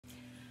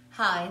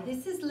Hi,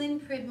 this is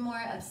Lynn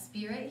Pridmore of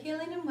Spirit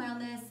Healing and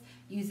Wellness,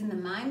 using the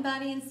mind,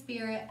 body, and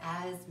spirit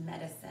as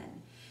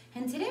medicine.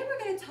 And today we're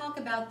going to talk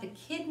about the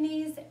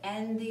kidneys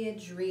and the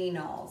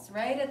adrenals,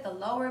 right at the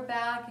lower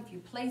back. If you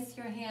place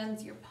your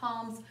hands, your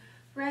palms,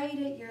 right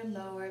at your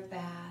lower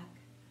back.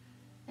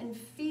 And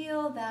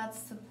feel that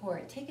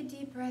support. Take a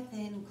deep breath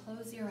in,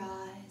 close your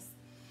eyes.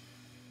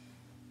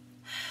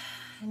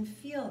 And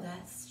feel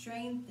that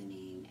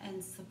strengthening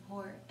and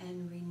support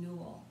and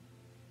renewal.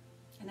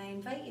 And I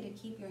invite you to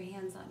keep your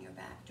hands on your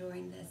back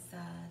during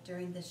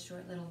this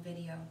short little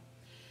video.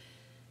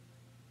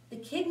 The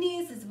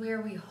kidneys is where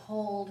we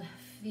hold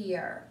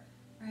fear,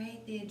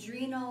 right? The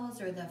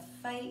adrenals are the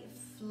fight,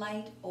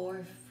 flight,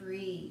 or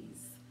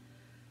freeze.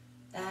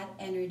 That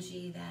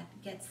energy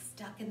that gets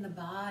stuck in the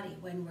body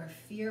when we're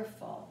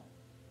fearful.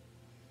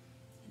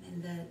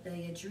 And then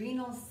the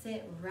adrenals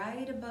sit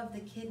right above the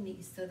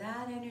kidneys, so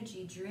that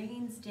energy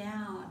drains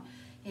down.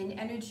 In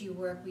energy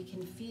work, we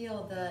can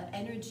feel the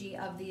energy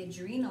of the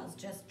adrenals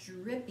just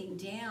dripping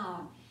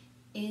down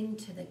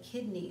into the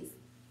kidneys.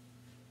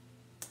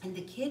 And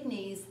the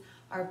kidneys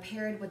are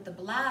paired with the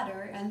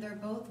bladder, and they're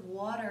both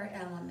water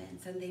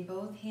elements, and they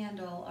both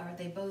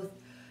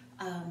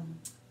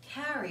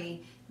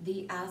carry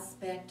the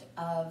aspect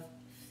of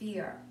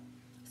fear.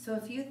 So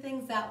a few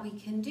things that we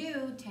can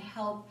do to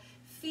help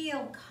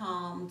feel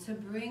calm, to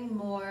bring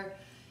more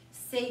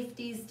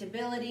safety,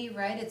 stability,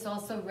 right? It's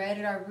also right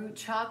at our root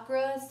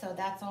chakra, so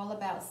that's all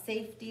about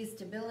safety,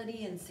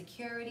 stability, and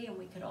security, and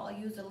we could all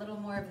use a little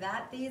more of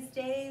that these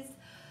days.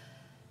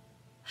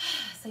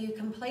 So you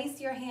can place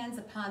your hands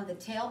upon the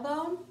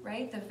tailbone,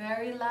 right? The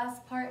very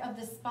last part of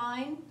the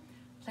spine.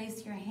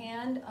 Place your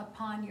hand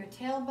upon your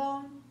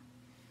tailbone.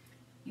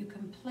 You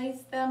can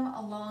place them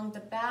along the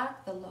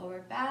back, the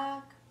lower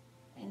back,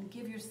 and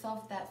give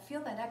yourself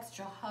feel that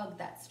extra hug,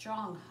 that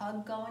strong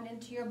hug going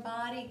into your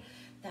body,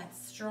 that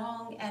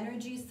strong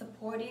energy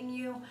supporting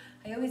you.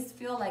 I always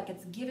feel like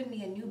it's giving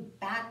me a new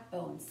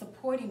backbone,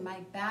 supporting my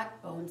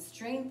backbone,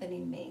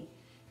 strengthening me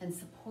and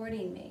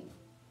supporting me.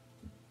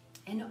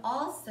 And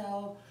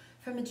also,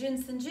 from a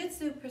Jinsen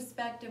Jitsu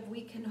perspective,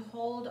 we can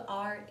hold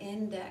our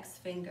index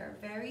finger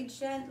very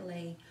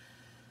gently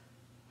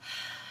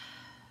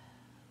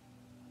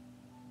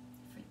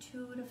for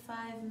 2 to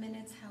 5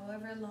 minutes,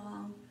 however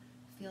long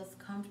feels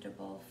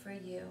comfortable for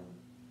you.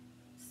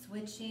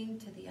 Switching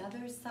to the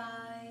other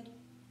side.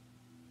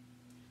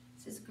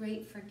 This is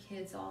great for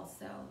kids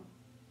also.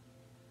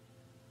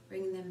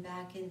 Bring them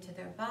back into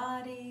their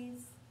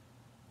bodies,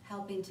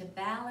 helping to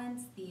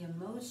balance the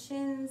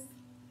emotions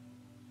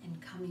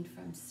and coming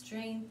from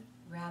strength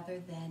rather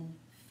than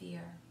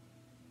fear.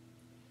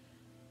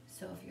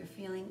 So if you're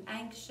feeling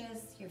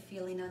anxious, you're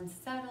feeling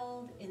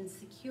unsettled,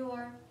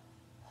 insecure,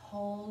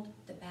 hold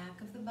the back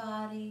of the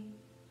body,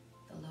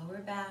 the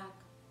lower back,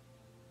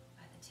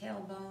 by the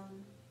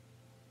tailbone.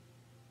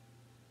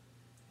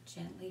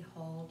 Gently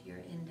hold your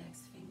index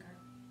finger.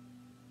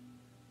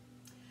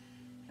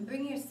 And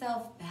bring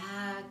yourself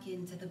back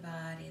into the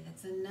body.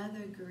 That's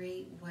another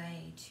great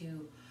way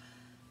to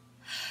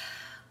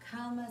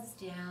calm us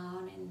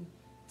down and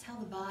tell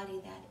the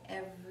body that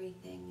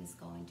everything is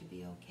going to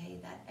be okay,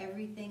 that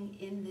everything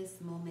in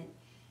this moment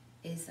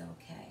is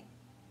okay.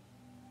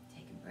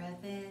 Take a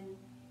breath in,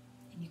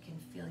 and you can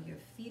feel your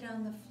feet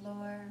on the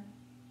floor.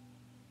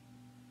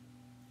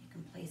 You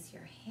can place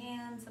your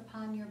hands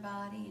upon your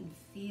body and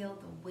feel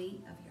the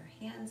weight of your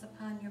hands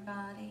upon your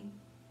body.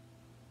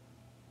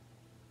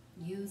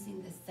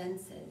 Using the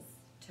senses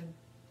to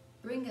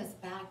bring us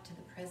back to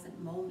the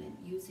present moment,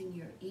 using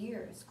your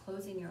ears,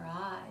 closing your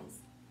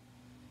eyes,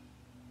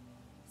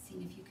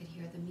 seeing if you could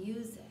hear the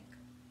music.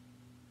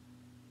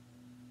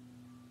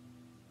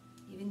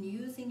 Even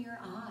using your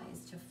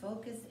eyes to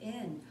focus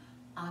in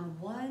on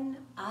one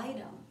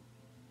item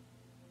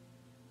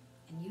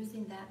and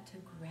using that to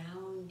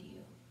ground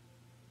you,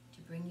 to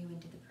bring you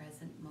into the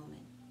present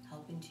moment,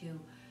 helping to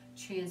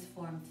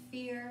transform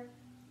fear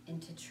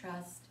into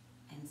trust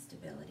and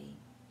stability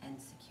and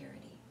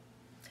security.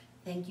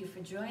 Thank you for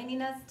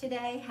joining us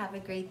today. Have a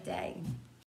great day.